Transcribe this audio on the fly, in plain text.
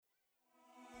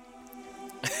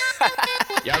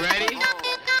Y'all ready?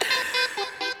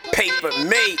 Paper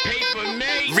mate.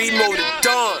 Reemo Tha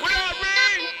Don. What up,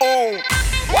 Reem? Oun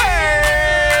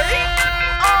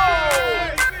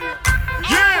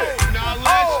P. Now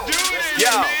let's do it.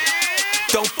 Yo.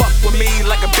 Don't fuck with me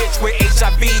like a bitch with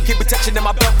HIV. Keep protection in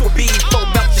my belt for bees. Don't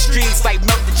melt the streets like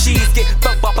melt the cheese. Get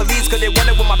fucked by police cause they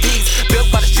running with my peas. Built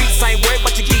by the streets, I ain't worried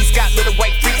about your geese. Got little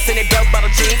white freaks in their belt bottle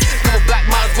jeans. Couple black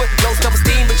models with low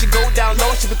self-esteem. But you go down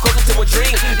low, she be closer to a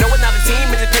dream. No, we're not a team,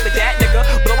 and just pay with that, nigga.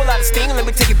 Blow a lot of steam, let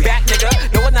me take it back, nigga.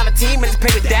 No, we're not a team, and just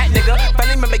pay with that, nigga.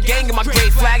 Family member gang in my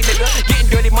gray flag, nigga. Getting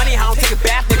dirty money, I don't take a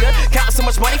bath, nigga. Counting so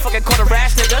much money, fucking caught a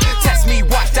rash, nigga. Test me,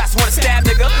 watch, that's wanna stab,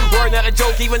 nigga. Word not a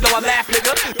joke, even though I laugh,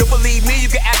 nigga. Don't believe me, you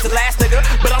can ask the last, nigga.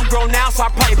 But I'm grown now, so I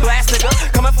probably blast, nigga.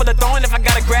 Coming for the throne if I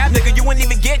gotta grab, nigga. You wouldn't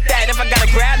even get that if I gotta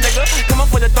grab, nigga.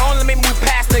 Coming for the throne, let me move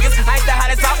past, niggas. I ain't the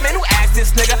hottest out, man, who asked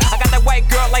this, nigga? I got that white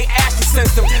girl like Ashley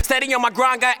Simpson. Steady on my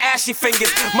grind, got ashy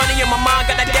fingers. Money on my mind,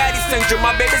 got that daddy syndrome.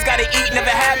 My babies gotta eat, never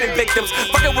having victims.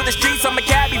 Fucking with the streets, I'm a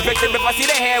cabbie victim. If I see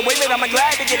the hair waving, I'm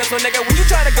glad to get it. So nigga, when you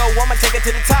try to go, I'ma take it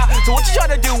to the top. So what you try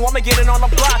to do, I'ma get it on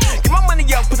the block. Get my money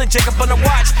up, put the Jacob on the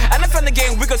watch. And if in the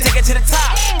game, we gon' take it to the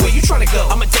top. Where you tryna go?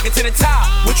 I'ma take it to the top.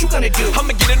 What you gonna do?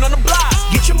 I'ma get it on the block.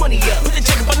 Get your money up. Put the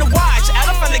Jacob on the watch. And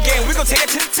if in the game, we gon' take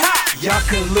it to the top. Y'all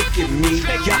can look at me,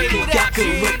 y'all can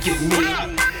look at me.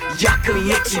 Y'all can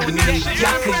look at me,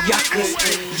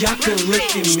 y'all can look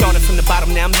at me. Started from the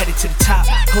bottom, now I'm headed to the top.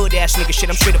 Hood ass nigga shit,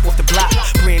 I'm straight up off the block.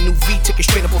 Brand new V, took it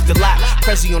straight up off the lot.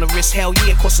 Prezi on the wrist, hell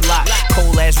yeah, cost a lot.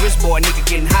 Cold ass wrist boy, nigga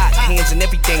getting hot. Hands and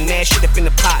everything, mad shit up in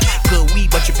the pot. Good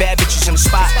weed, bunch of bad bitches in the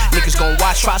spot. Niggas gon'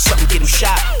 watch, try something, get them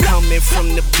shot. Coming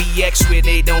from the BX where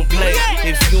they don't play.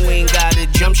 If you ain't got a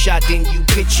jump shot, then you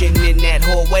pitching in that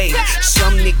hallway.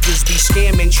 Some niggas be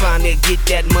scamming, trying to get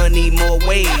that money more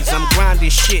ways. I'm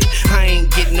grinding shit, I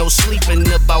ain't getting no sleep in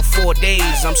about 4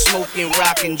 days. I'm smoking,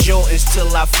 rockin' Jordans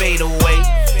till I fade away.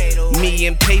 Me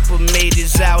and Paper Mate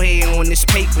is out here on this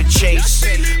paper chase.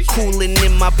 Coolin'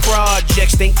 in my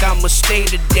projects, think I'ma stay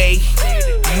today.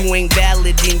 You ain't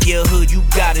valid in your hood, you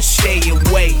gotta stay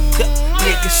away.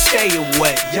 Nigga, stay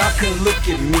away. Y'all can look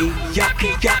at me, y'all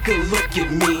can look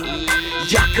at me.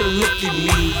 Y'all can look at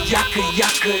me, y'all can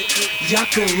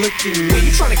look at me. Where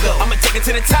you tryna go? I'ma take it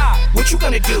to the top. What you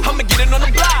gonna do? I'ma get it on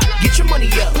the block. Get your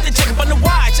money up. Put the Jacob on the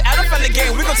watch. Out of the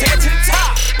game, we gon' take it to the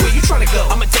top. Where you tryna go?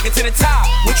 I'ma take it to the top.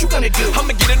 What you gonna do?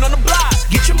 I'ma get it on the block.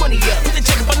 Get your money up. Put the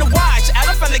Jacob on the watch. Out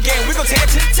of the game, we gon' take it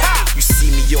to the top. You see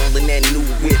me all in that new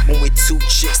whip. One with two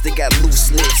chicks, they got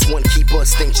loose lips. One keep her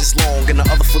stink just long, and the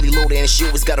other fully loaded, and she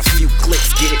always got a few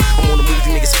clicks. Get it? I'm on the move,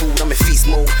 you niggas food. I'm in feast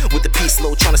mode with the peace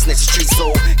low, tryna snatch the street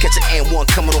soul. Catch an and one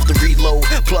coming off the reload.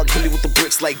 Plug hit me with the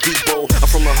bricks like Debo. I'm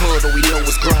from the hood, all we know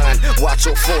is grind. Watch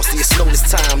your force, see it slow this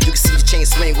time. You can see the chain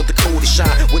swing with the coldest shine.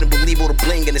 Wouldn't believe all the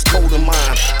bling and it's cold in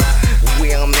mine.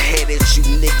 Where I'm headed, you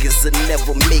niggas will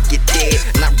never make it there.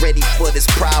 Not ready for this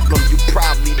problem, you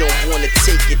probably don't wanna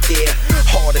take it there.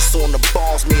 Hardest on the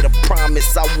balls, made a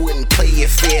promise I wouldn't play it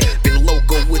fair. Been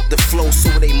loco with the flow, so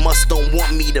they must don't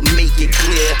want me to make it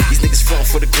clear. These niggas front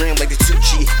for the gram like the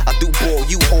 2G. I do ball,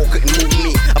 you all couldn't move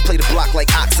me. I play the block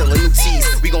like Ox selling new tees.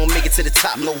 We gon' make it to the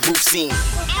top, no roof scene.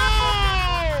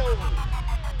 Oh,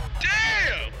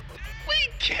 damn! We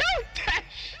killed